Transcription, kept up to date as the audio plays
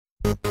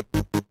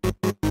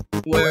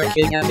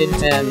working as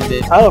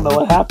intended. I don't know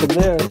what happened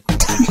there.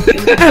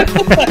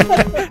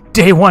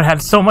 Day one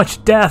had so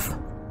much death.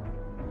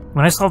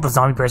 When I saw the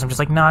zombie bears, I'm just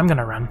like, nah, I'm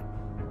gonna run.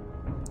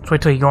 Just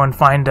wait till you go and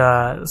find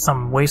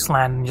some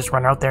wasteland and just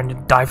run out there and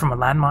just die from a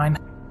landmine.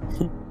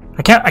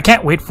 I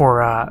can't wait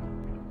for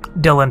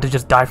Dillon to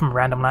just die from a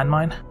random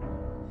landmine.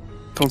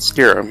 Don't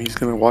scare him. He's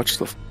gonna watch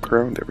the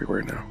ground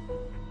everywhere now.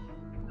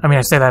 I mean,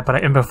 I say that,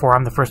 but before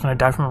I'm the first one to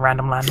die from a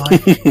random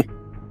landmine.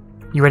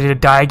 You ready to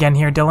die again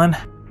here, Dillon?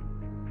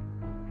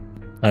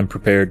 I'm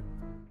prepared.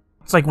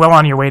 It's like well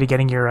on your way to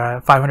getting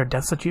your 500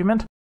 deaths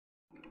achievement,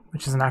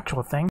 which is an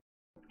actual thing,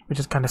 which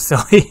is kind of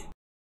silly.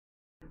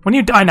 When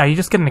you die now, you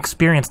just get an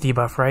experience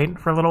debuff, right,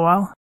 for a little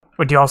while?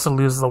 Or do you also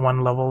lose the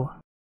one level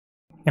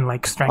in,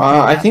 like, strength?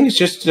 I think it's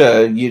just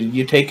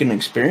you take an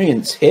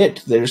experience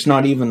hit. There's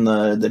not even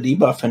the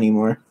debuff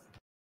anymore.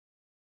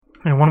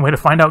 And one way to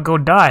find out, go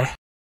die.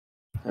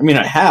 I mean,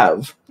 I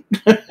have.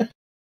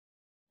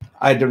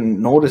 I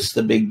didn't notice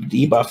the big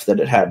debuff that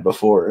it had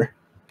before.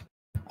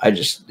 It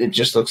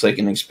just looks like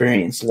an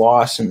experience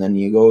loss, and then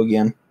you go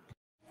again.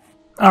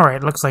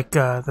 Alright, looks like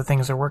the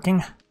things are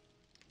working.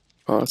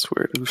 Oh, that's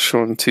weird. It was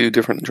showing 2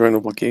 different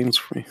joinable games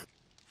for me.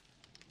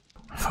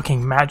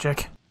 Fucking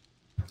magic.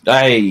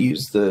 I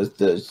use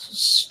the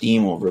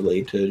Steam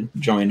overlay to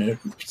join a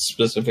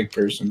specific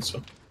person,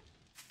 so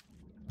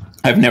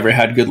I've never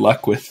had good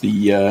luck with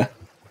the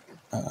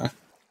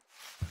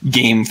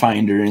game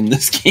finder in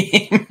this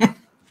game.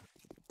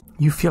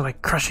 You feel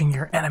like crushing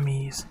your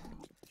enemies.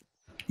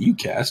 You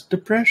cast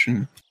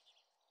depression.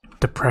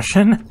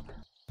 Depression?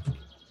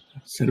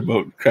 Said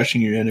about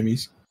crushing your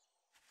enemies.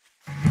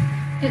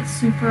 It's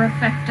super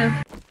effective.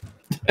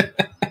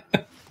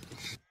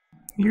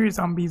 You're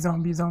zombies.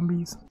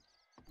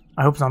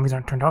 I hope zombies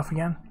aren't turned off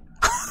again.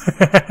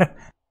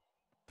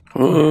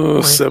 Oh,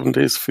 Wait. 7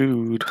 days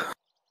food.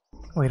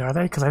 Wait, are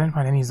they? Because I didn't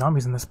find any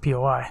zombies in this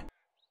POI.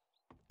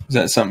 Is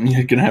that something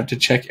you're gonna have to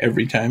check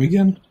every time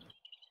again?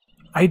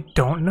 I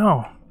don't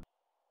know.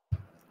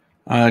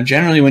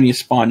 Generally, when you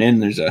spawn in,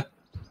 there's a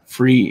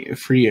free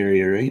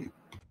area, right?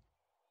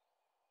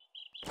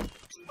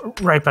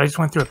 Right, but I just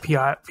went through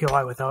a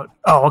POI without...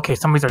 Oh, okay,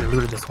 somebody's already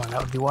looted this one.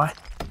 That would be why.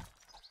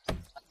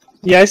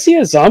 Yeah, I see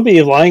a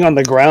zombie lying on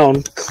the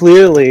ground.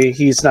 Clearly,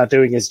 he's not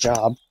doing his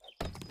job.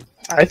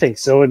 I think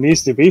so. It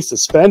needs to be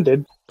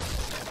suspended.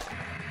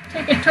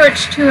 Take a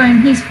torch to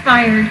him. He's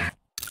fired.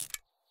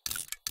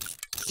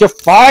 You're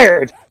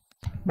fired!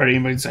 Where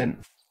anybody said?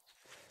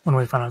 When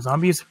we find out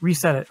zombies,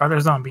 reset it. Are there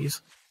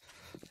zombies?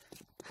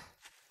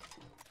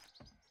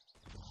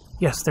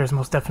 Yes, there's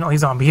most definitely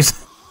zombies.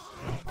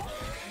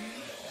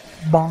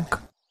 Bonk.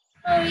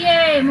 Oh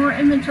yay! More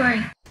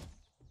inventory.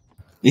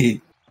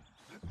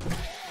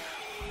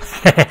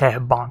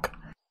 Bonk.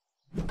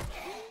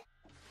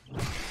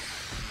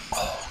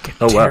 Oh, get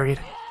Oh, wow. carried.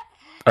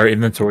 Our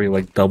inventory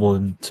like doubled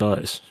in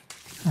size.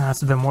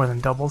 That's a bit more than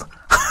doubled.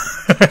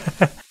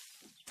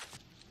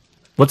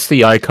 What's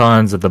the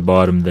icons at the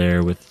bottom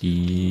there with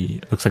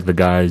the... Looks like the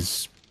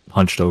guy's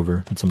hunched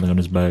over and something on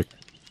his back.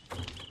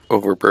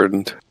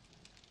 Overburdened.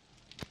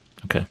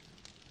 Okay.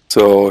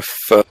 So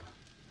if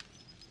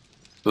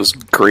those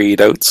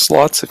grayed out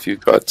slots, if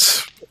you've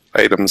got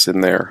items in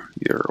there,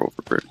 you're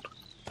overburdened.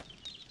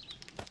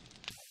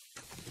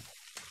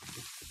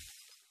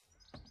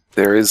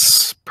 There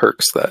is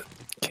perks that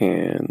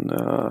can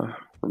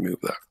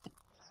remove that.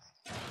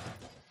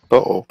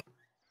 Uh-oh.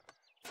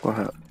 What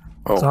happened?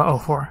 So, Oh.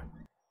 04.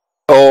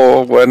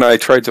 Oh, when I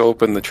tried to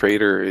open the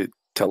trader, it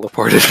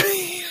teleported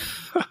me.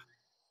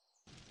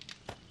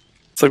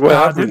 It's like, what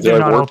happened? They're Did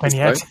not I warp open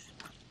yet. inside?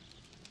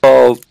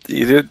 Well,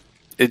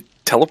 it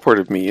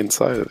teleported me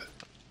inside of it.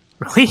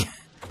 Really?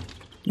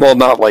 Well,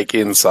 not like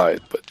inside,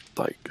 but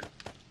like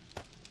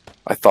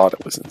I thought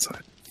it was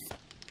inside.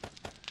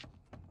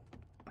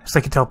 It's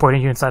like it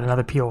teleported you inside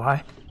another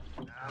POI.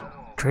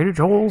 Trader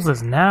Joel's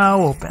is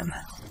now open.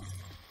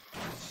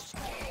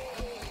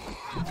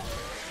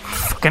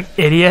 Fucking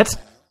idiot.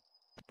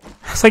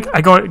 It's like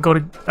I go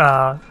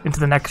to into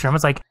the next room.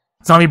 It's like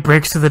zombie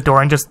breaks through the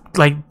door and just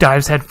like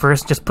dives head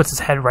first, just puts his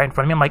head right in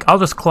front of me. I'm like, I'll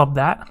just club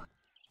that.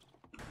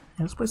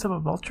 Does this place have a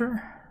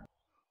vulture?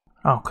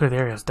 Oh, clear the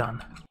area's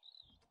done.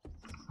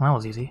 Well, that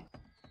was easy.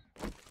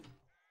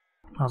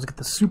 I'll just get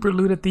the super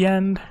loot at the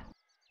end.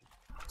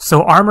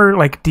 So armor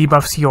like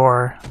debuffs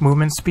your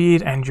movement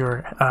speed and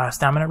your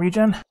stamina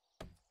regen.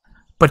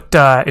 But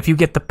if you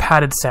get the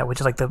padded set, which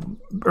is like the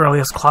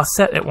earliest cloth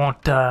set, it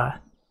won't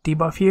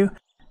debuff you.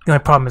 The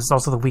only problem is it's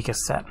also the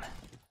weakest set.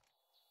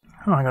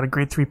 Oh, I got a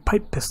grade 3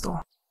 pipe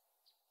pistol.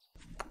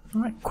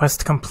 Alright,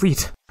 quest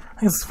complete. I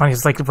think it's funny,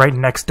 it's like right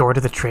next door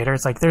to the trader.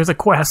 It's like, there's a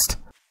quest.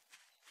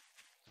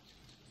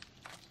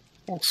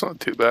 Well, it's not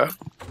too bad.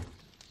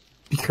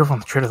 Be careful on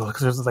the trader though,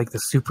 because there's like the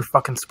super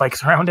fucking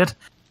spikes around it.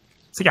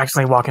 It's like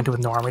actually walk into it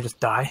with no armor, just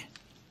die.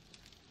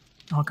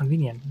 Oh,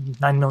 convenient.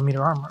 9mm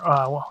armor.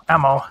 Well,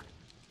 ammo.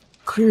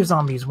 Clear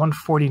zombies,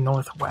 140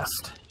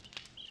 northwest.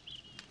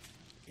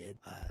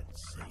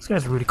 This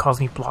guy's rude, he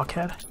calls me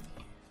blockhead.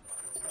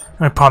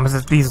 My problem is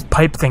that these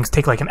pipe things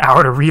take like an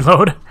hour to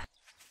reload.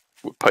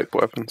 with pipe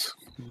weapons.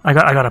 I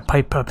got a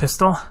pipe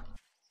pistol.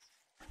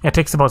 Yeah, it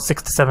takes about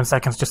 6 to 7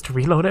 seconds just to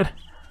reload it.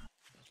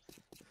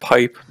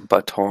 Pipe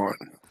baton.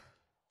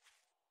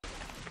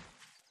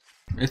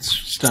 It's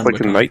It's stun like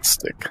a baton.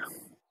 nightstick.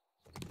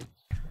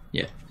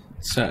 Yeah,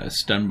 it's a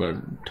stun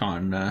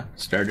baton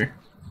starter.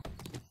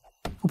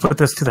 We'll put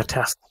this to the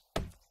test.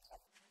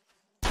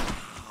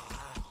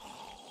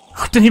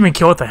 Didn't even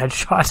kill with a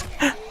headshot.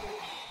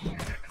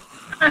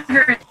 I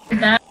heard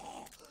that.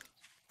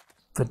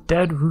 The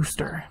dead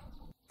rooster.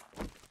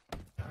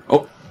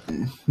 Oh,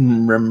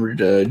 remember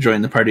to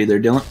join the party there,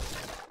 Dillon.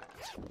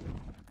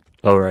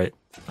 Oh, right.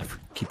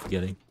 Keep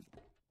forgetting.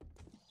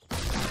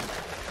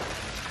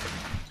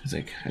 It's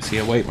like, I see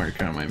a white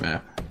marker on my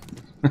map.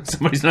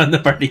 Somebody's not in the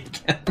party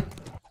again.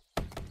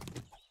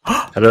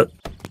 How do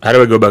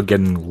I go about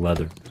getting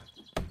leather?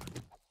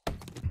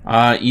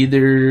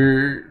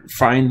 Either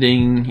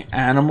finding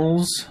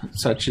animals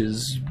such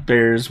as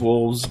bears,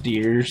 wolves,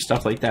 deer,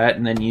 stuff like that,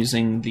 and then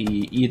using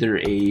either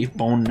a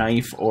bone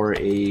knife or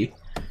a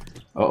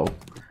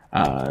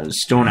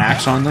stone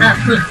axe on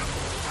them.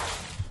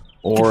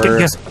 Or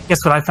Guess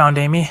what I found,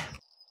 Amy?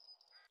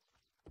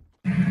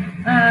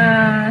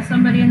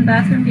 Somebody in the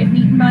bathroom getting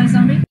eaten by a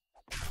zombie.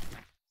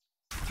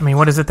 I mean,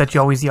 what is it that you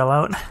always yell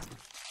out?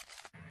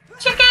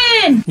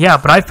 Chicken! Yeah,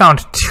 but I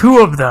found 2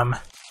 of them.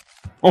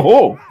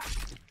 oh,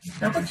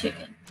 Double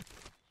chicken.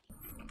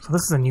 So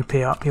this is a new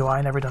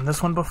POI. Never done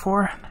this one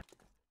before.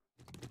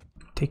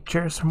 Take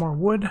chairs for more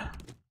wood.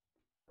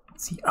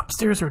 Let's see,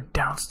 upstairs or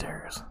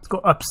downstairs? Let's go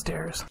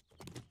upstairs.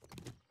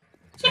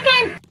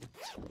 Chicken!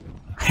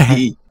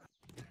 hey.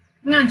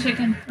 I'm on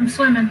chicken. I'm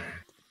swimming.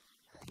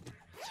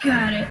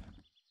 Got it.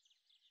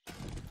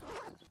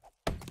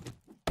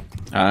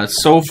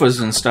 Sofas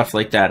and stuff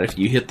like that, if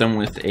you hit them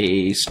with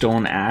a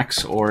stone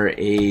axe or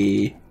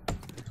a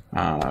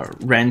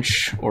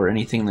wrench or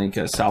anything like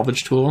a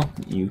salvage tool,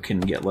 you can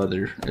get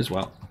leather as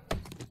well.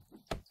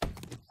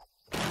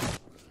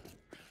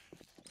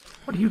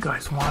 What do you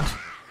guys want?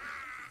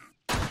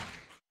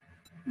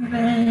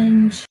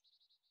 Revenge.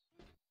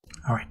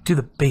 Alright, to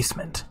the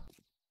basement.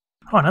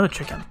 Oh, another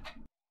chicken.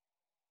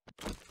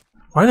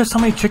 Why are there so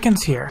many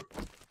chickens here?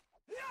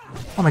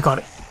 Oh my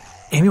god,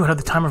 Amy would have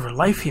the time of her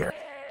life here.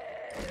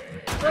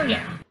 Oh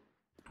yeah.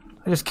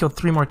 I just killed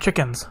 3 more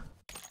chickens.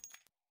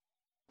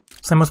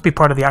 So they must be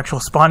part of the actual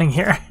spawning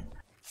here.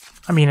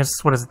 I mean,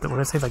 it's, what is it, what did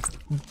I say, like,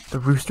 the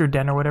rooster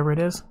den or whatever it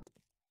is?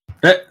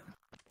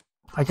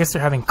 I guess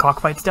they're having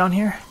cockfights down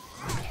here?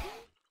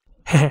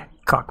 Heh,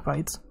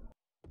 cockfights.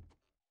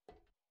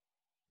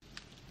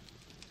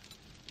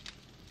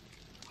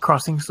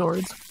 Crossing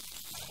swords.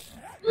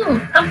 Ooh,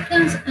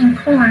 pumpkins and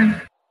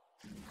corn.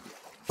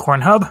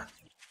 Corn hub?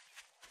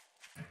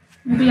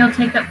 Maybe I'll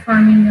take up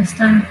farming this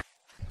time.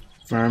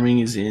 Farming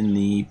is in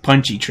the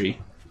punchy tree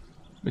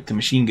with the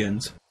machine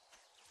guns.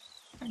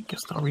 I guess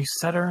I'll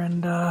reset her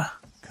and,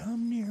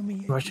 Come near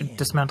me. I should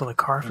dismantle the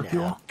car for and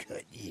fuel. I'll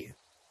cut you.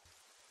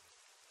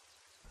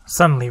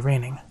 Suddenly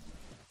raining.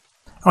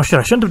 Oh shit,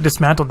 I shouldn't have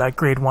dismantled that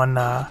grade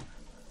 1,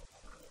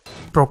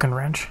 broken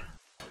wrench.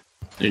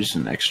 There's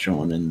an extra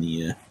one in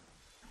the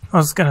I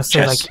was gonna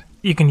say, chest. like,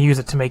 you can use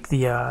it to make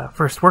the,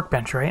 first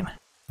workbench, right?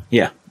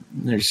 Yeah,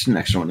 there's an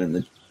extra one in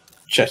the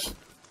chest.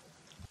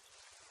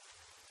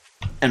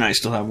 And I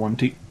still have one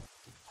too.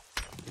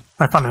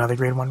 I found another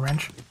grade 1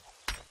 wrench.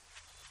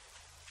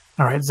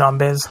 Alright,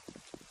 zombies.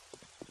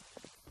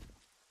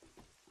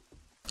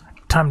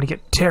 Time to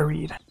get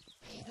tarried.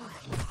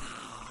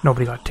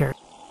 Nobody got tarried.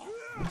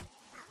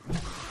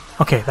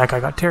 Okay, that guy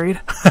got tarried.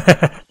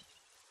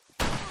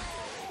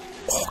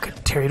 Oh,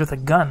 get tarried with a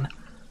gun.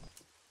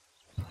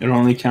 It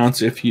only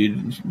counts if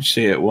you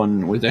say it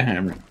one with a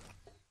hammer.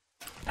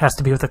 Has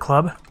to be with a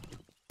club.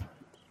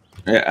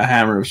 A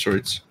hammer of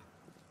sorts.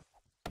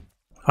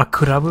 A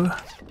kurabu.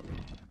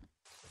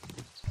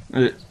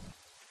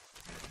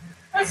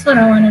 That's what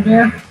I want to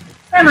do.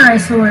 Samurai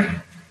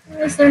sword.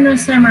 Why is there no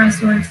samurai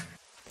swords?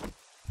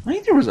 I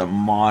think there was a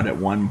mod at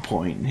one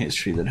point in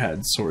history that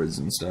had swords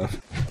and stuff.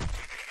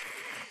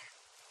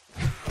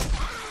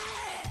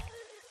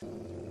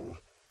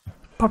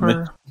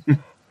 Pupper.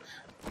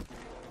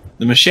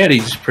 The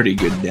machete's pretty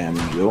good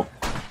damage though.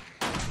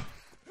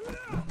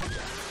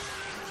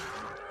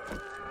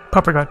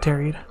 Pupper got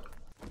tarried.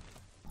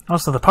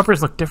 Also, the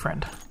puppers look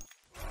different.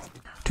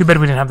 Too bad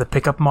we didn't have the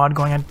pickup mod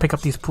going on. Pick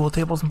up these pool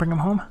tables and bring them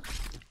home.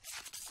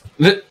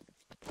 The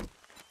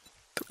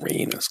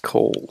rain is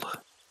cold.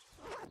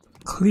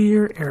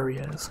 Clear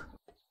areas.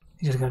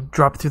 He's just gonna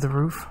drop through the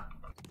roof.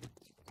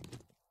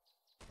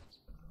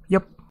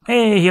 Yep.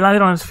 Hey, he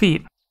landed on his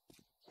feet.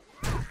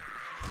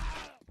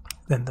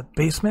 Then the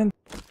basement.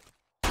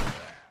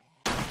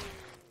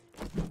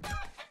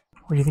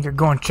 Where do you think you're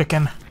going,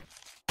 chicken?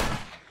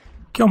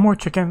 Kill more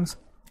chickens.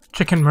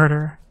 Chicken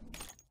murder.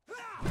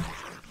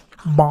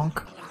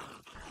 Bonk.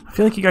 I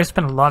feel like you guys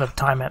spend a lot of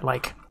time at,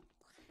 like,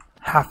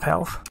 half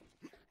health.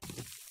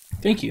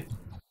 Thank you.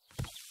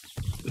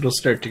 It'll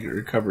start to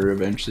recover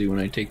eventually when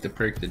I take the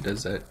perk that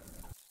does that.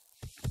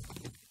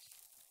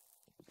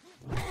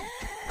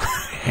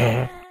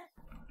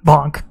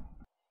 Bonk.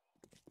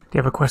 you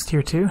have a quest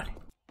here too?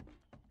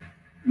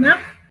 No.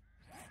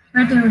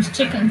 Right there was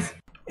chickens.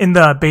 In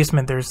the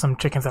basement, there's some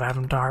chickens that I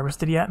haven't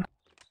harvested yet.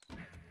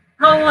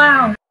 Oh,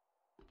 wow.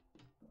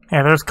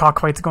 Yeah, there's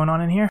cockfights going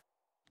on in here.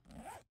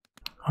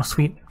 Oh,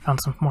 sweet. Found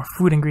some more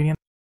food ingredients.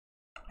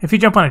 If you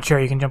jump on a chair,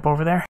 you can jump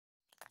over there.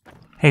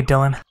 Hey,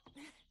 Dylan.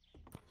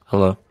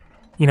 Hello.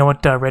 You know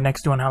what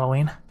rednecks do on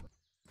Halloween?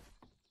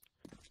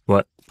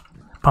 What?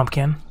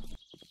 Pumpkin.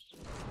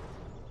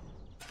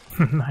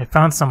 I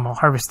found some while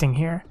harvesting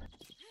here.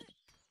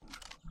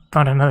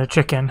 Found another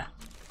chicken.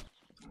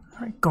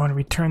 Alright, go and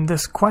return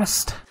this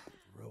quest.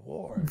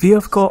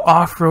 Vehicle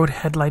off-road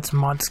headlights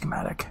mod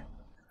schematic.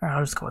 Alright,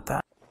 I'll just go with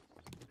that.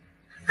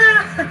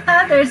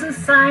 There's a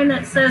sign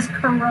that says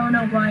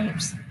Corona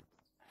wipes.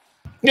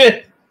 Yeah.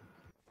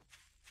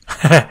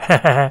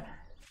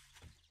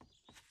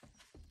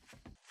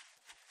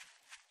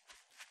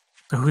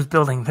 So who's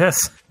building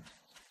this?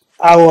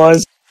 I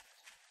was.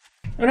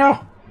 I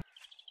know.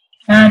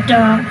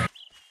 Dog.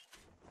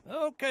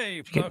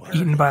 Okay, Did you get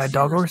eaten by a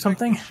dog or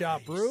something?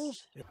 Shop roof.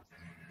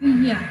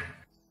 Yeah.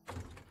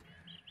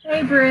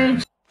 Hey,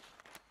 Bridge.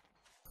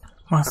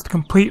 Must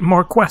complete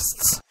more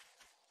quests.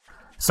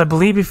 So I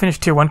believe you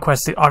finished tier 1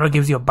 quest, it auto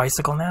gives you a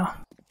bicycle now.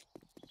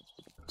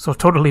 So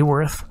totally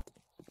worth.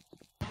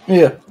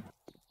 Yeah.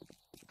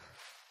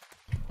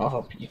 I'll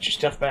help you get your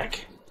stuff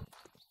back.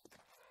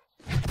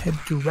 Head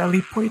to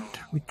Rally Point,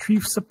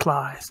 retrieve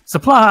supplies.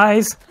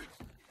 Supplies!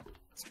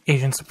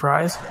 Asian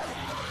surprise.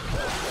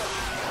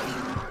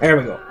 There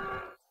we go.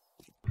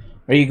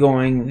 Are you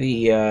going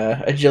the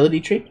agility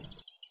tree?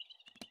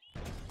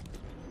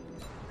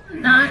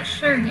 Not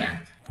sure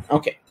yet.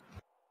 Okay.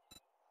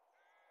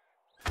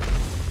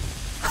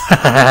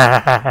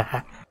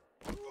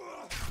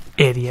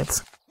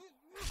 Idiots.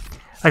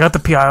 I got the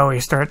PI where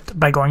you start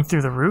by going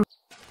through the roof,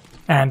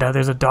 and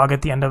there's a dog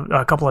at the end of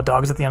a couple of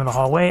dogs at the end of the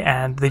hallway,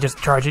 and they just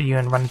charge at you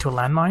and run into a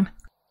landmine.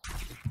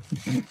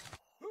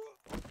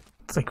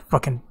 It's like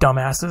fucking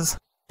dumbasses.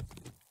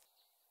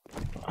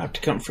 I'll have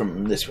to come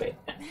from this way.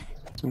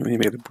 You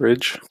made a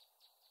bridge.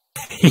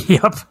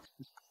 Yep.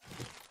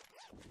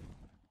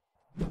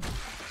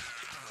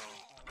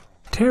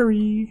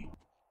 Terry.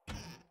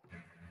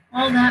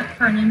 All that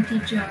for an empty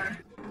jar.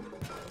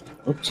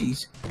 Oh,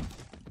 jeez.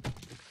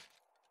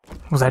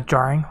 Was that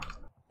jarring?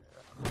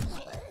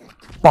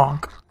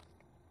 Bonk.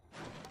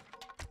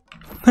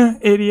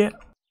 Idiot.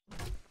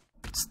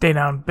 Stay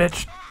down,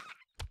 bitch.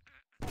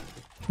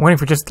 Waiting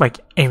for just like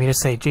Amy to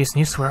say, Jason,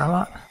 you swear a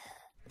lot.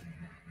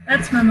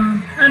 That's my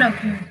mom. I don't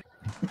care.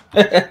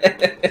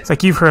 It's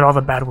like you've heard all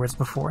the bad words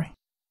before.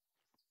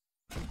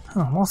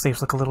 Oh, wall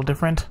safes look a little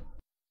different.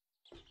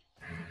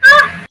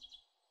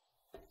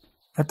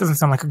 That doesn't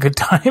sound like a good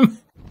time.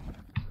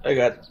 I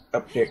got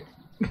up here.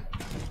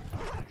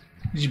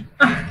 Did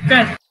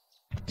Good.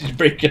 you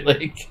break your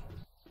leg?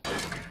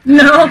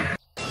 No.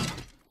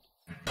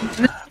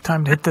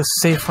 Time to hit this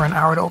safe for an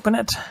hour to open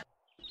it.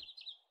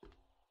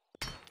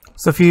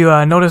 So if you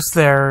notice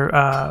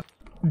there,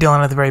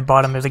 Dillon, at the very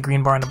bottom, there's a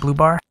green bar and a blue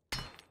bar.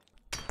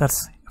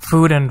 That's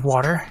food and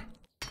water.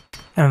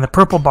 And then the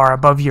purple bar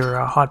above your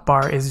hot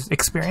bar is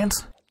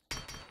experience.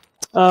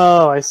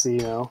 Oh, I see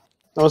now.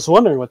 I was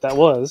wondering what that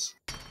was.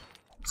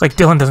 It's like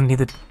Dillon doesn't need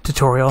the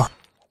tutorial.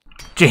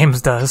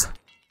 James does.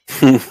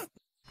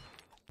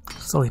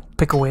 Slowly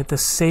pick away at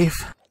this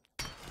safe.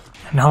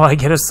 And all I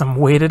get is some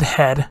weighted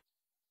head.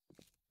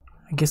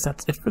 I guess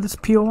that's it for this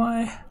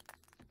POI.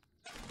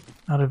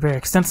 Not a very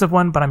extensive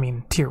one, but I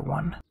mean tier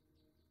 1.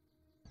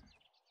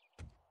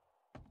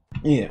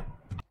 Yeah.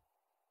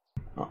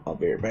 I'll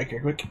be right back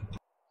here quick.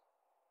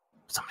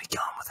 Somebody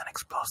kill him with an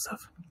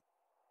explosive.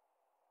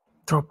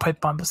 Throw a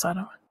pipe bomb beside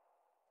him.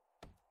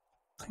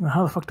 Like,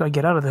 how the fuck do I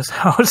get out of this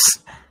house?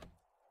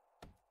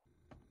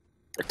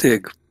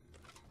 Dig.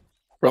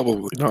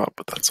 Probably not,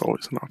 but that's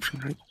always an option,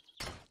 right?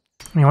 I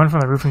mean, I went from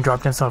the roof and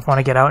dropped in, so if I want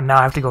to get out, now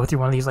I have to go through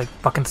one of these, like,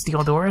 fucking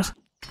steel doors.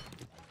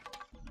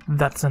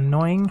 That's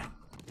annoying.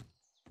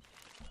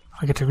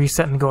 I get to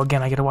reset and go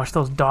again. I get to watch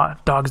those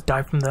dogs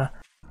die from the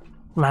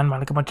landmine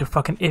like a bunch of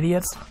fucking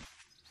idiots.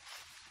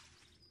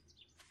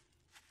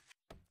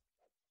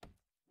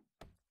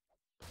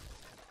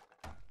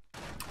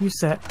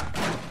 Reset.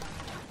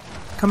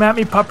 Come at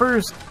me,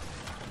 puppers!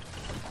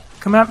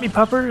 Come at me,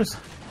 puppers!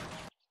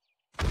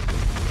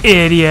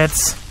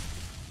 Idiots!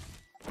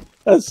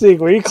 Let's see,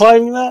 were you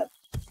climbing that?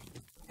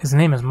 His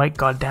name is Mike,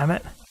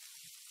 goddammit.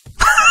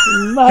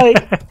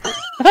 Mike!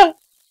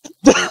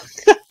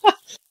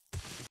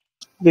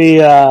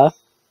 the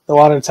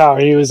water tower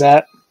he was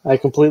at, I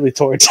completely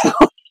tore it down.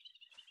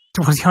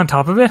 Was he on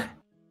top of it?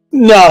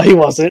 No, he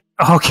wasn't.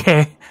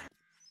 Okay.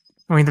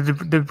 I mean, the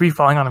debris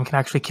falling on him can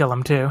actually kill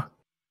him, too.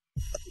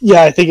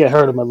 Yeah, I think it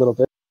hurt him a little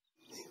bit.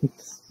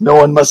 No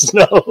one must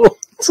know.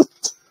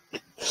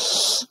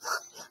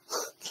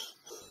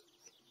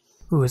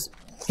 Ooh, is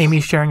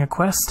Amy sharing a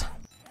quest?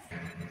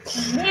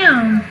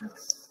 Damn.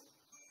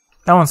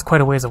 That one's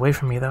quite a ways away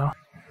from me, though.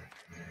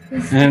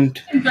 This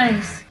And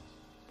place.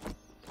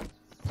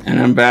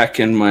 I'm back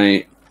and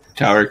my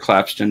tower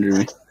collapsed under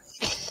me.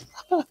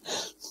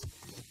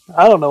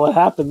 I don't know what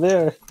happened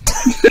there.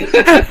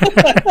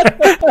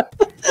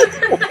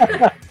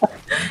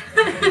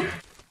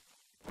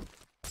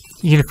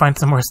 You need to find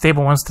some more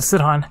stable ones to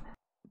sit on.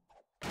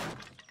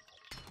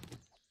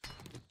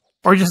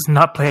 Or just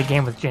not play a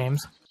game with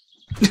James.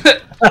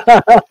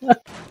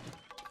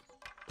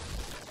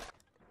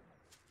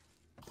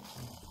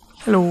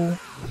 Hello.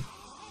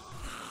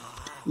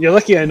 You're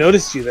lucky I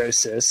noticed you there,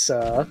 sis,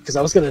 because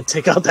I was going to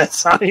take out that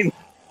sign.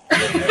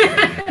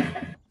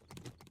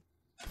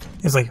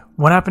 It's like,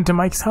 what happened to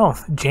Mike's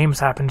health? James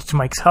happened to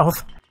Mike's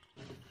health.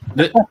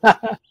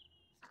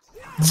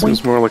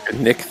 Seems more like a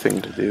Nick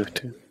thing to do,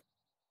 too.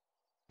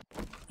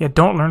 Yeah,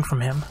 don't learn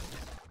from him.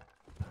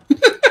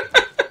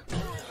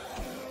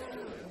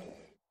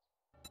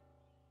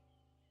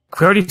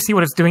 We already see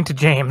what it's doing to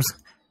James.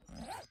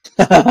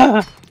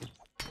 Yeah,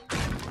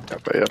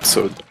 by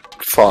episode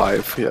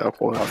 5, yeah,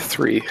 we'll have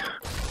 3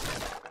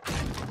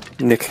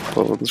 Nick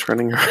clones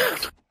running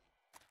around.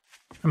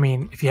 I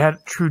mean, if you had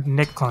true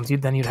Nick clones,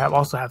 then you'd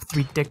also have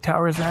 3 Dick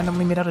Towers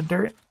randomly made out of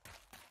dirt.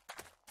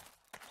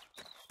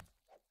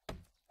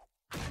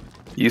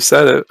 You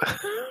said it.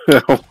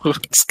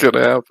 What's gonna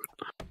happen?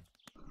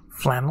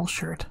 Flannel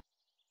shirt.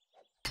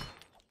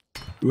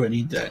 Ooh, I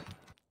need that.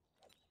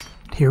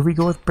 Here we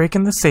go with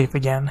breaking the safe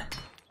again.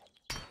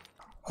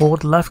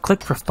 Hold left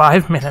click for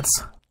 5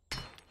 minutes.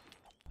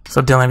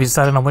 So Dylan, have you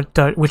decided on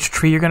which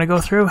tree you're going to go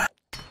through?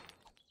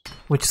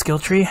 Which skill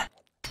tree?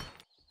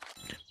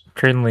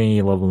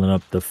 Currently leveling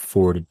up the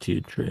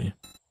fortitude tree.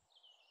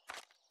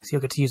 So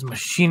you'll get to use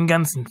machine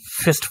guns and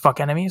fist fuck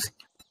enemies.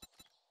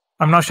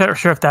 I'm not sure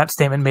if that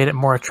statement made it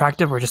more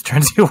attractive or just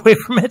turns you away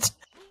from it.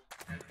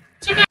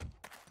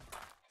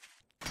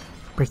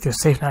 Break through a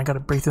safe, now I gotta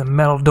break through the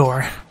metal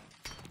door.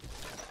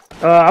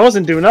 I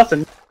wasn't doing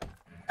nothing.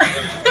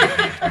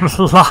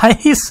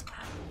 Lies?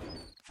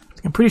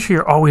 I'm pretty sure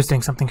you're always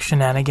doing something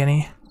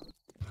shenanigan-y.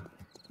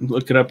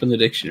 Look it up in the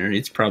dictionary.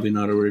 It's probably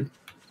not a word.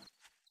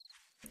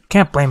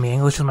 Can't blame me,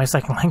 English is my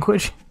second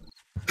language.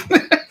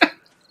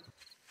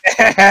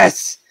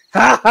 Yes!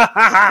 Ha ha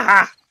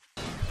ha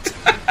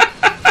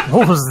ha!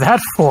 What was that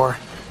for?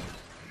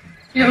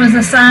 It was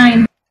a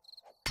sign.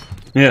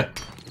 Yeah.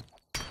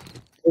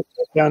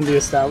 Down the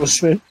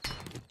establishment.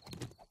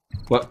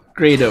 What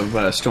grade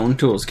of stone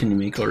tools can you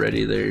make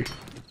already there,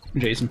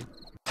 Jason?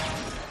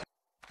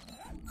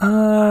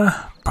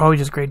 Probably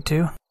just grade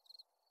 2.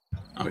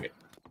 Okay.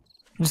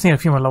 I just need a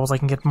few more levels I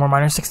can get more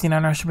minor.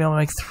 69 I should be able to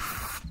make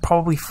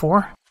probably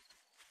 4.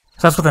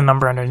 So that's what the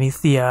number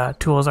underneath the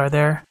tools are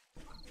there.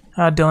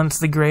 Dylan's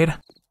the grade.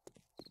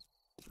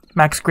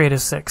 Max grade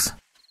is 6.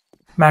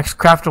 Max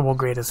craftable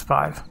grade is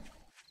 5.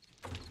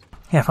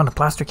 Yeah, I found a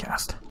plaster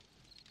cast.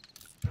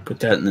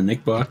 Put that in the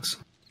Nick box.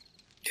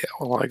 Yeah,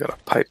 well, I got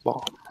a pipe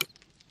bomb.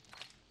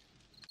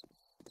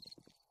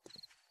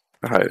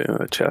 I hide it in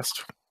a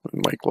chest.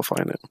 Mike will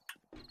find it.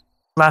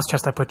 Last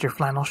chest I put your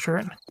flannel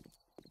shirt.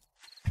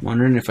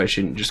 Wondering if I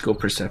shouldn't just go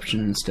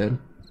perception instead.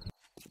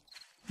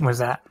 What was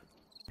that?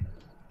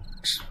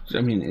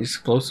 I mean,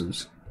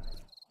 explosives.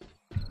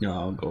 No,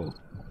 I'll go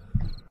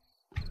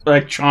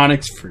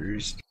electronics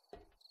first.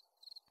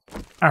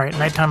 Alright,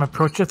 nighttime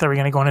approacheth. Are we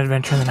going to go on an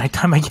adventure in the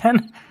nighttime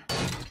again?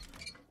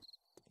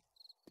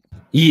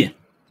 Yeah.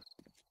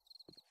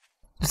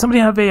 Does somebody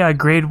have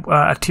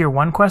a tier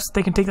 1 quest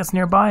they can take that's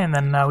nearby, and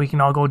then we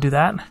can all go do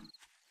that?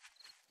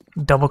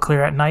 Double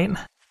clear at night.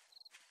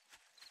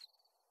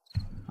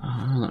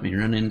 Let me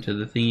run into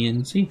the thingy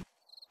and see.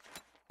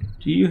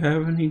 Do you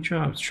have any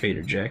jobs,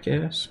 trader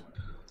jackass?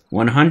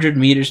 100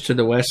 meters to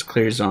the west,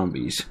 clear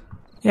zombies.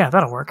 Yeah,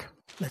 that'll work.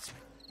 Just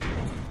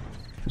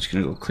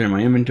gonna go clear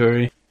my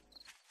inventory.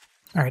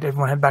 Alright,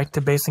 everyone head back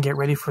to base and get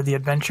ready for the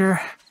adventure.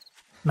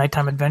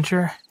 Nighttime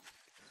adventure.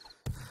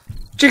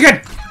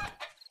 Chicken!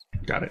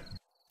 Got it.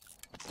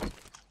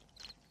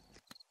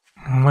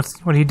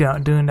 What are you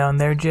doing down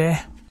there, Jay?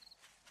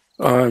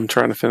 I'm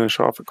trying to finish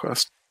off a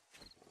quest.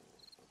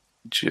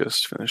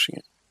 Just finishing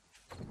it.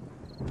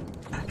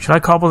 Should I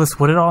cobble this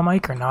wood at all,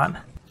 Mike, or not?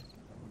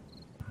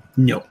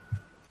 No.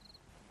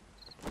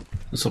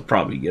 This will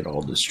probably get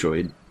all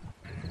destroyed.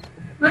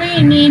 What do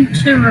you need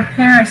to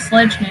repair a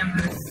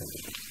sledgehammer?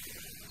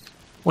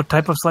 What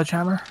type of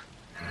sledgehammer?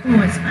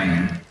 Ooh, it's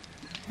iron.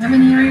 Have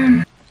any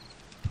iron?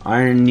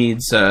 Iron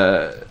needs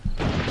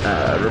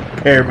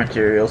repair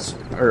materials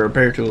or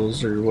repair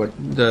tools or what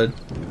the.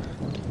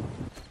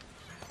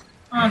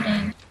 Oh,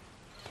 dang.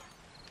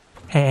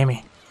 Hey,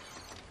 Amy.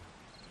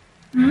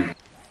 Hmm?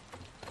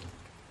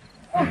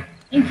 Oh,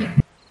 thank you.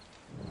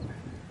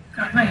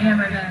 Got my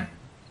hammer back.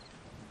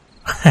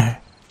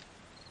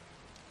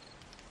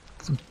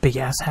 It's a big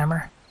ass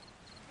hammer.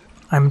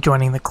 I'm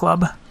joining the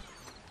club.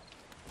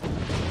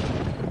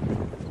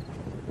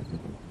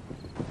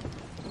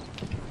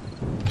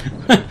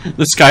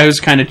 The sky was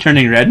kind of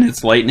turning red and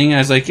it's lightning. I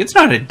was like, it's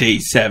not a day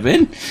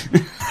 7.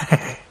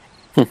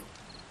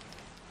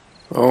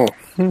 Oh.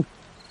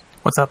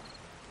 What's up?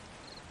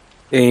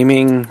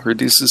 Aiming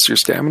reduces your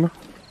stamina?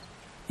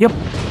 Yep.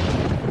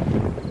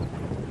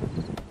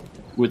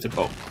 With the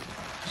bow.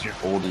 You're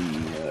holding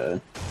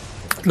the.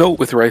 No,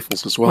 with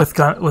rifles as well.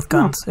 With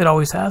guns. It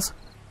always has.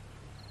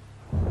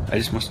 I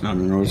just must not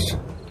have noticed.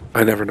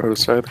 I never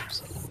noticed either.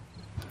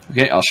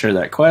 Okay, I'll share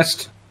that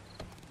quest.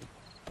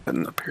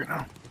 Heading up here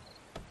now.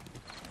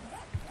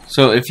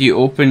 So if you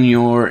open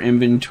your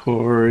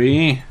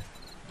inventory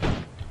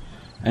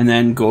and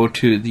then go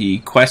to the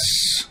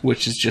quests,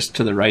 which is just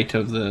to the right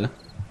of the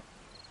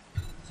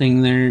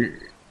thing there,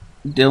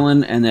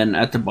 Dillon, and then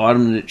at the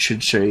bottom it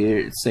should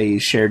say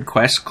shared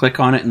quest. Click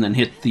on it and then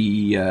hit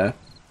the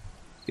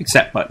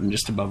accept button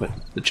just above it,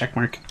 the check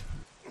mark.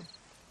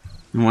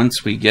 And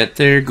once we get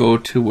there, go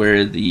to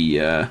where the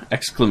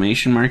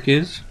exclamation mark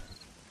is.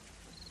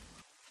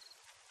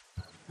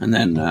 And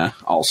then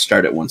I'll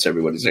start it once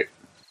everybody's there.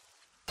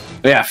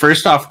 But yeah,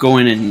 first off, go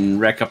in and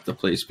wreck up the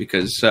place,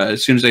 because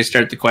as soon as I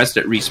start the quest,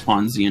 it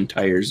respawns the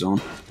entire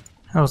zone.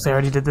 Oh, so I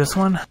already did this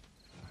one?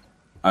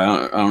 I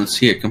don't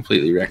see it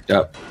completely wrecked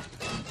up.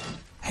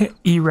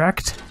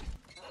 Erect?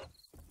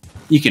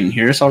 You can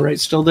hear us all right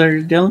still there,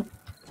 Dillon?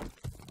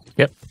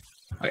 Yep.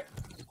 Okay.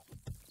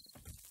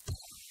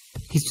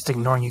 He's just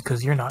ignoring you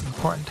because you're not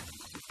important.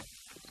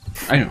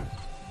 I know.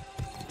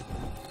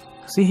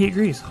 See, he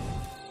agrees.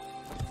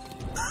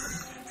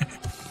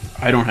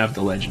 I don't have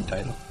the legend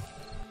title.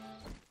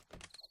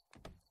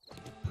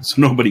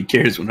 So nobody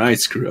cares when I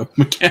screw up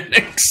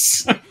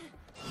mechanics.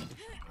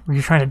 Were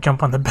you trying to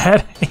jump on the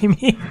bed,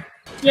 Amy?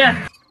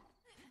 Yeah.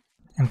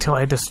 Until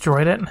I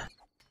destroyed it.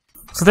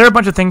 So there are a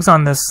bunch of things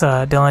on this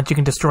Dillon that you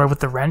can destroy with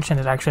the wrench, and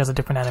it actually has a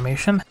different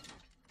animation.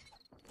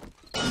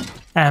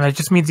 And it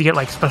just means you get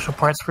like special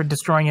parts for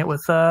destroying it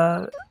with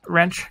a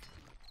wrench.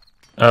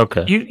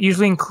 Okay.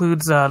 Usually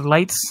includes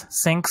lights,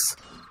 sinks,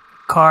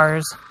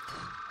 cars,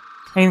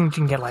 anything you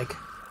can get like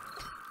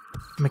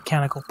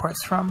mechanical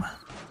parts from.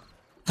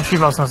 I'm sure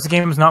you've also noticed the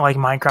game is not like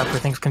Minecraft where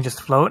things can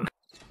just float.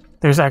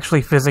 There's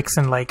actually physics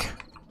and like...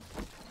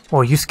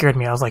 Whoa, you scared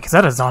me. I was like, is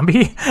that a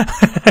zombie?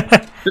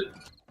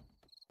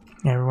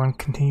 Everyone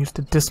continues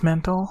to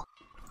dismantle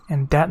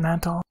and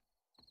datmantle.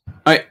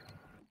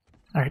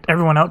 Alright,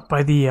 everyone out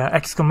by the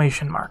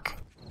exclamation mark.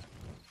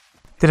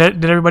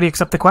 Did everybody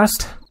accept the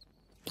quest?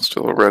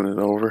 Still running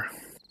over.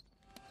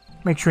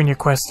 Make sure in your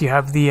quest you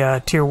have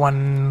the tier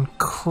 1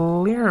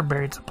 clear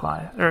buried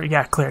supply. Or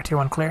yeah, clear, tier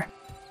 1 clear.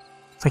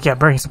 It's like, yeah,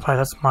 buried supply,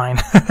 that's mine.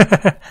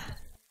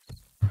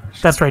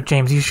 That's right,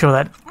 James, you show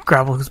that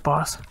gravel who's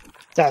boss.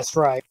 That's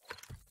right.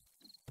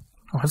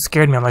 Oh, that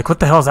scared me. I'm like, what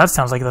the hell does that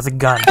sound like? That's a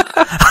gun.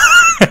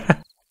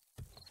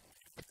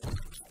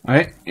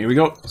 Alright, here we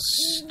go.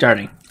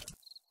 Starting.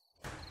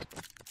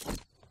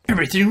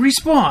 Everything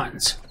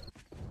respawns.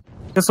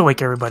 This will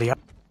wake everybody up.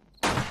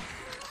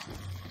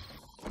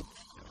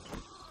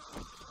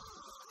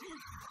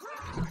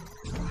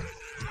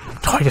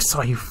 Oh, I just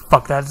saw you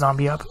fuck that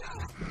zombie up.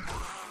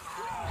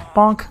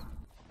 Bonk.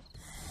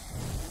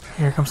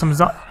 Here comes some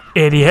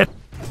idiot.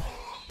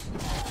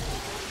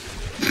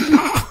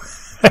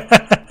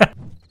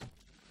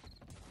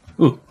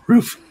 Ooh,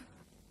 roof.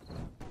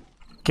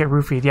 Get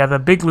roofied. Yeah, the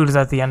big loot is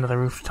at the end of the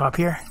rooftop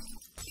here.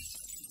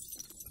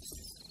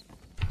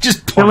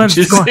 Just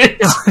punches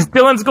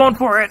Dillon's going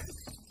for it.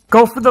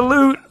 Go for the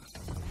loot.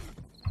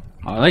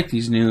 I like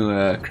these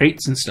new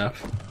crates and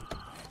stuff.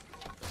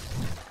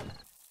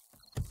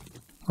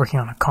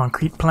 Working on a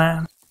concrete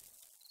plan.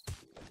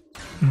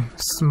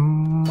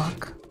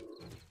 Smuck.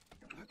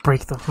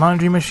 Break the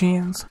laundry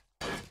machines.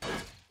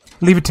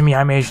 Leave it to me,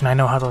 I'm Asian, I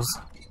know how those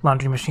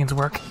laundry machines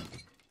work.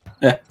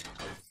 Yeah.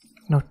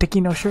 No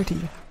ticky, no shirty.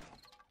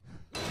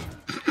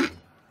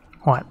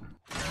 What?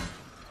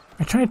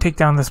 I'm trying to take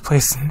down this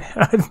place.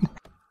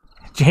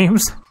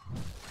 James?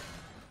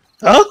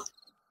 Huh?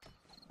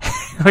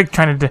 Like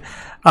trying to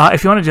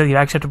if you want to do it, you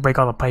actually have to break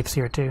all the pipes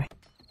here too.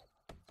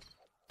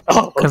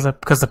 Oh,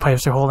 Because the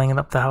pipes are holding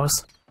up the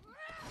house.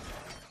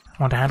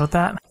 Want to handle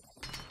that?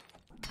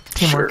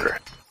 Teamwork. Sure.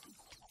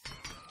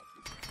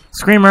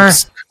 Screamer!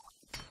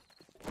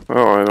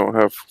 Oh, I don't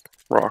have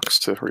rocks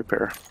to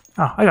repair.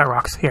 Oh, I got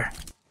rocks. Here.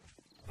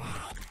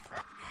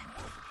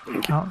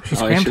 Oh, she I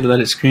screamed? should have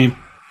let it scream.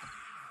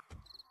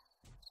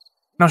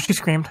 No, she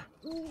screamed.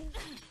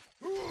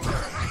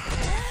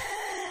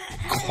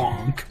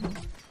 Clonk.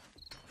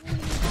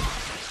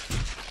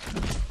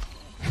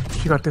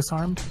 She got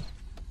disarmed.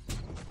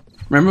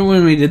 Remember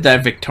when we did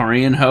that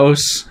Victorian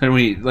house and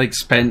we like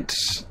spent,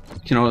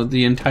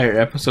 the entire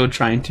episode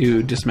trying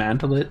to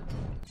dismantle it?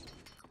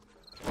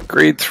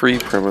 Grade 3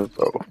 primitive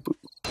bow.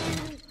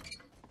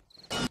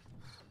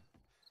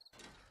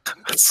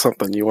 That's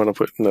something you want to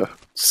put in a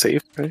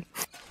safe, right?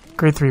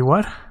 Grade 3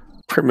 what?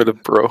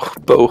 Primitive bow.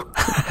 Well,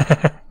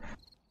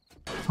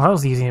 that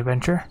was an easy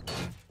adventure.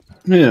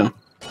 Yeah.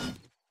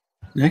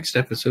 Next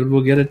episode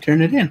we'll get to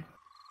turn it in.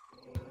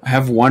 I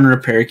have one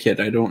repair kit.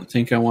 I don't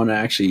think I want to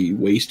actually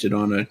waste it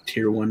on a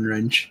tier 1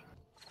 wrench.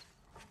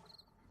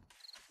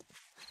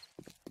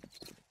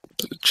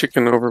 There's a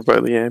chicken over by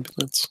the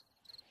ambulance.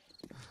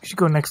 You should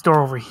go next door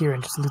over here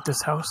and just loot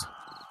this house.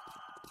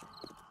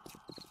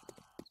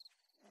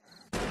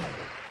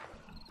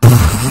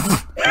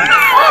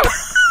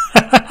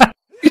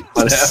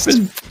 What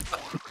happened?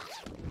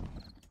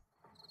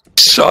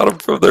 Shot him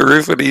from the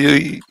roof and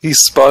he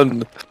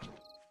spun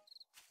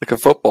like a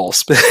football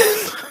spin.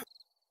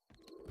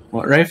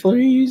 What rifle are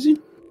you using?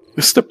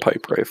 Just a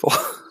pipe rifle.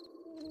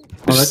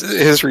 Oh,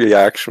 His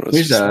reaction was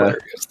just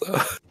hilarious,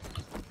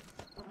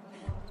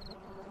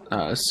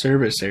 though.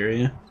 Service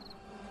area.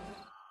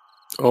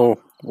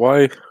 Oh,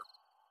 why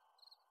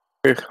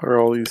are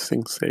all these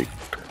things saved?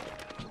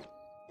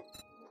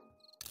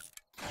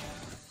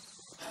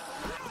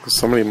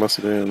 Somebody must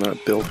have been in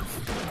that building.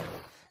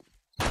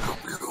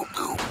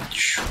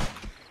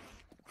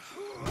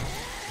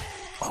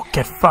 Oh,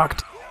 get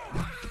fucked.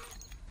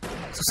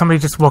 So somebody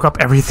just woke up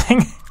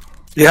everything.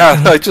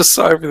 Yeah, I just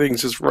saw everything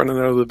just running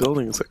out of the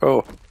building. It's like,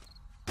 oh.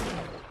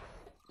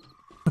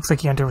 Looks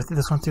like you enter with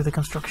this one through the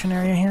construction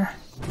area here.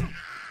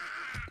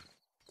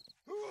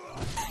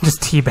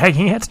 Just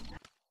teabagging it.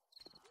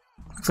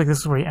 Looks like this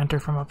is where you enter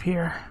from up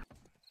here.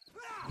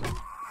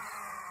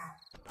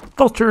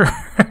 Vulture!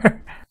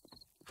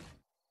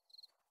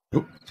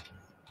 Nope.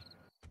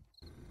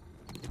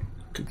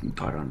 Cooking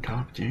pot on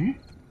top there.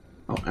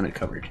 Oh, and a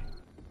cupboard.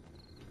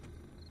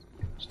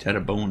 Just had a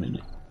bone in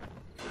it.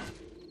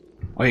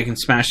 Oh, you can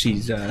smash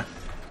these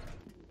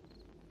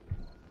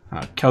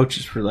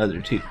couches for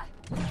leather too.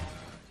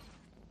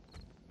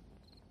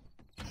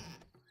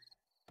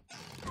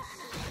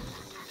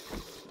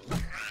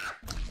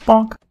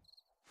 Bonk.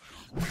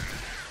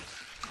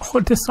 Oh,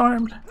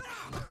 disarmed.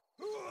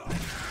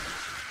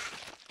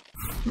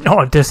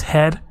 Oh,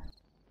 dishead.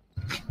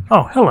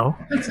 Oh, hello.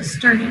 It's a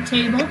sturdy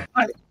table.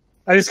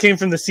 I just came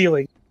from the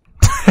ceiling.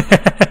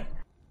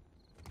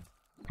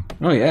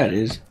 Oh yeah, it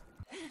is.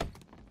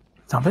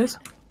 Zombies?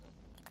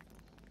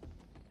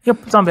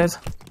 Yep, zombies.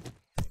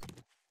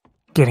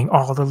 Getting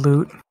all the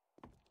loot.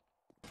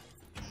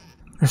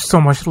 There's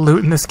so much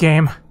loot in this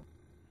game.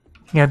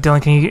 Yeah,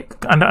 Dylan, can you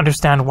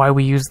understand why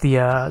we use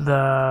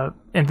the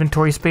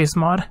inventory space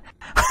mod?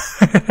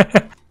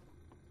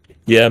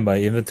 Yeah, my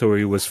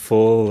inventory was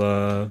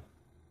full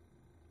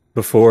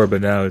before,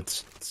 but now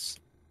it's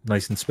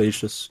nice and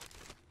spacious.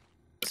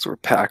 Because we're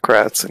pack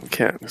rats and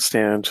can't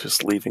stand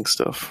just leaving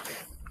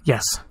stuff.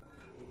 Yes,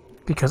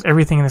 because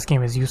everything in this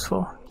game is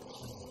useful.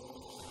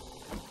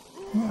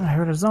 I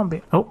heard a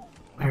zombie. Oh,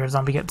 I heard a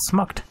zombie get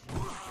smucked.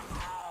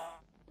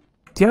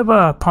 Do you have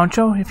a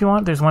poncho if you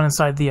want? There's one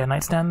inside the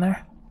nightstand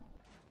there.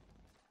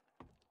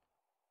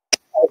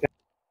 Okay.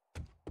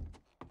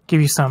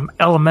 Give you some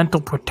elemental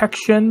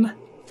protection.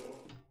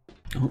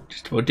 Oh,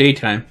 just about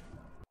daytime.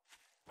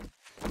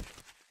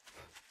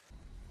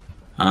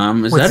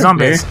 Is With that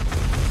zombies. a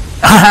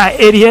bear?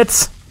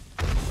 Idiots!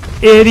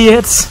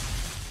 Idiots!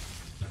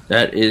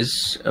 That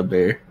is a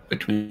bear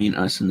between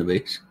us and the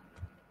base.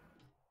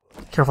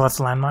 Careful, that's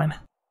a landmine.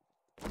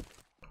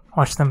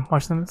 Watch them,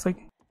 watch them. It's like,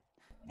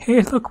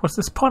 hey, look, what's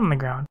this pot on the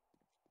ground?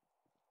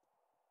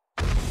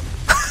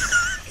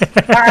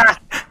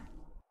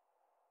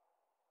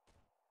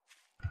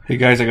 Hey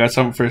guys, I got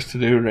something for us to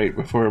do right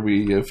before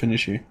we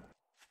finish here.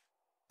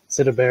 Is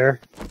it a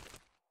bear?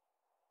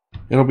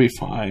 It'll be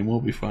fine.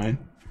 We'll be fine.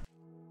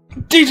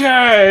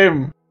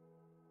 Daytime!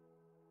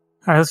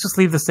 Alright, let's just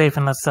leave the safe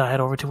and let's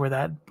head over to where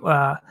that,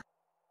 where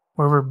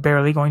we're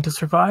barely going to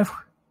survive.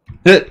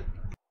 Hit!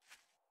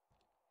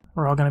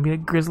 We're all gonna be a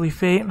grisly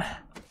fate.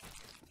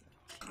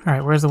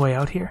 Alright, where's the way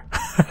out here?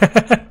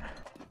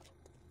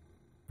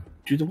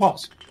 Do the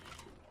walls.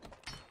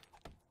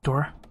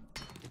 Door.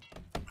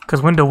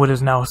 Because window wood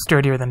is now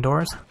sturdier than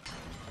doors.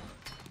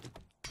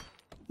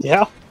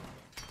 Yeah.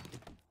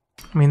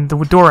 I mean, the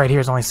door right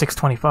here is only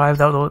 625.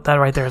 That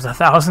right there is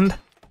 1,000.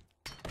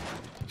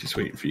 Just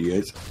waiting for you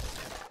guys.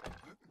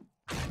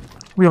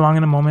 We'll be along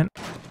in a moment.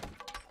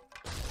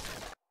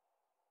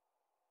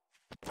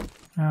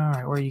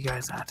 Alright, where are you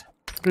guys at?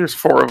 There's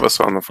 4 of us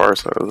on the far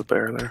side of the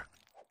bear there.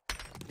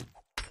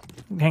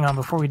 Hang on,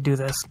 before we do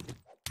this,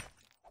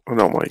 Oh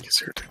no, Mike is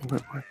here too.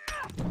 Never mind.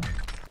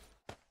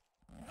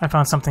 I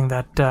found something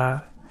that,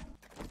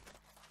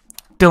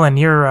 Dylan,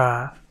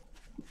 you're,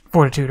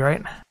 Fortitude,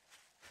 right?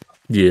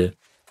 Yeah.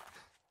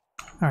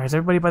 Alright, is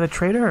everybody by the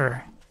trader,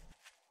 or?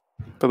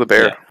 By the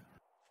bear. Yeah.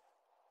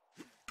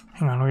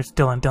 Hang on, where's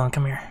Dylan? Dylan,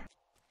 come here.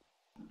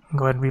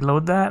 Go ahead and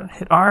reload that.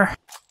 Hit R.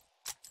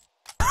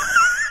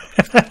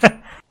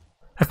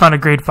 I found a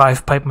grade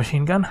 5 pipe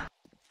machine gun.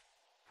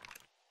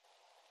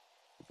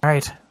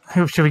 Alright,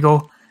 should we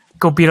go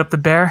beat up the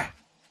bear?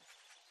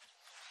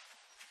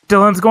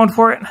 Dylan's going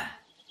for it.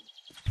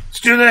 Let's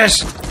do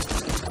this!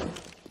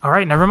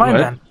 Alright, never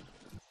mind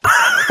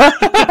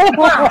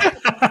What?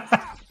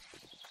 then.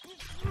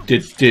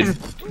 Did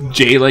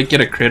Jay like get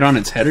a crit on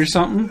its head or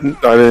something?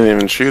 I didn't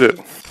even shoot it.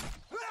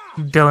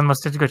 Dylan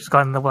must have just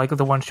gotten the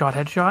one-shot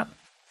headshot.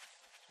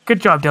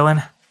 Good job,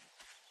 Dylan.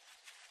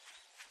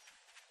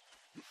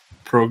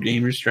 Pro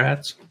gamer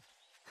strats.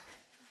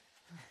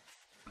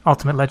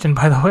 Ultimate legend,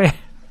 by the way.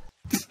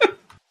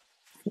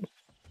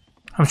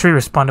 I'm sure he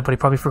responded, but he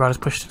probably forgot his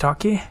push to talk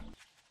key.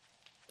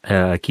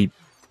 I keep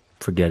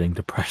forgetting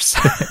to press.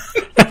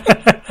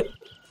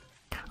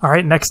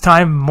 Alright, next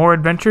time, more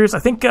adventures. I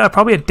think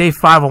probably at day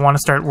 5 I'll want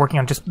to start working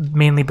on just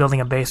mainly building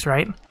a base,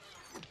 right?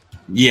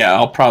 Yeah,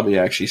 I'll probably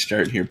actually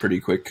start here pretty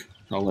quick.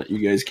 I'll let you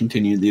guys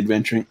continue the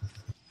adventuring.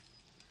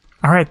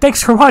 All right,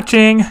 thanks for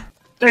watching,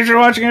 Thanks for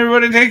watching,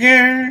 everybody. Take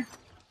care.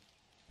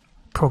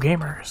 pro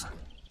gamers.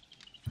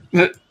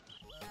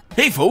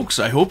 Hey folks,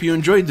 I hope you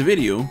enjoyed the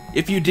video.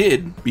 If you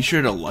did, be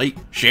sure to like,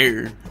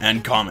 share,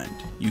 and comment.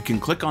 You can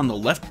click on the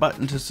left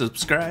button to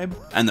subscribe,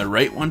 and the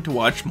right one to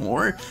watch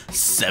more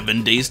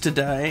 7 Days to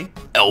Die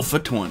Alpha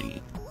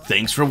 20.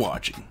 Thanks for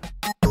watching.